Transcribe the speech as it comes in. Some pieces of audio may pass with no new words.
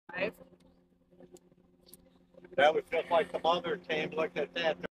That was just like the mother team looked at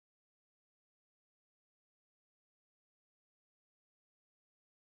that.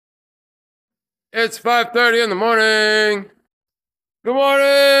 It's 5:30 in the morning. Good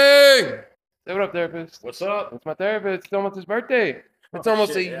morning. Say what up, therapist. What's up? It's my therapist. It's almost his birthday. It's Oh,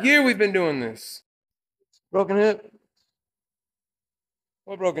 almost shit, a yeah. year we've been doing this. Broken hip?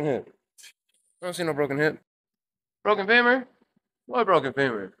 What broken hip? I don't see no broken hip. Broken femur? What broken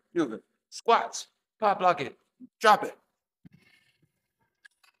femur? Do it. Squats. Pop lock it. Drop it.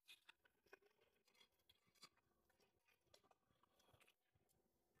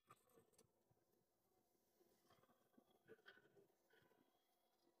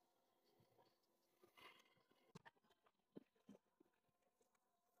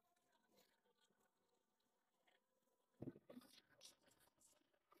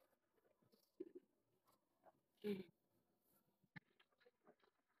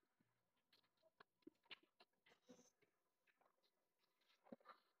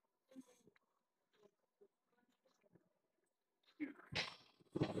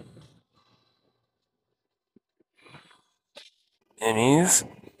 Innies.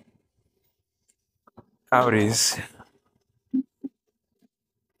 Howdies.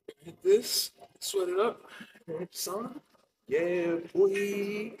 Hit this. Sweat it up. Hit some. Yeah,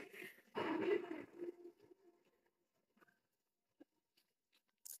 boy.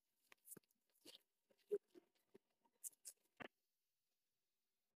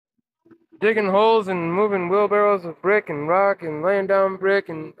 Digging holes and moving wheelbarrows of brick and rock and laying down brick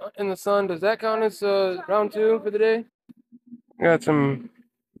and in the sun. Does that count as round 2 for the day? Got some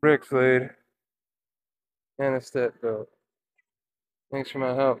bricks laid and a step built. Thanks for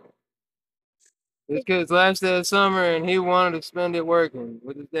my help. This kid's last day of summer and he wanted to spend it working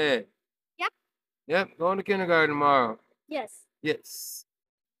with his dad. Yep. Yep, going to kindergarten tomorrow. Yes. Yes.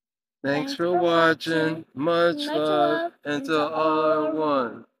 Thanks for watching. Much love. Until all are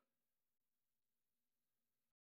one.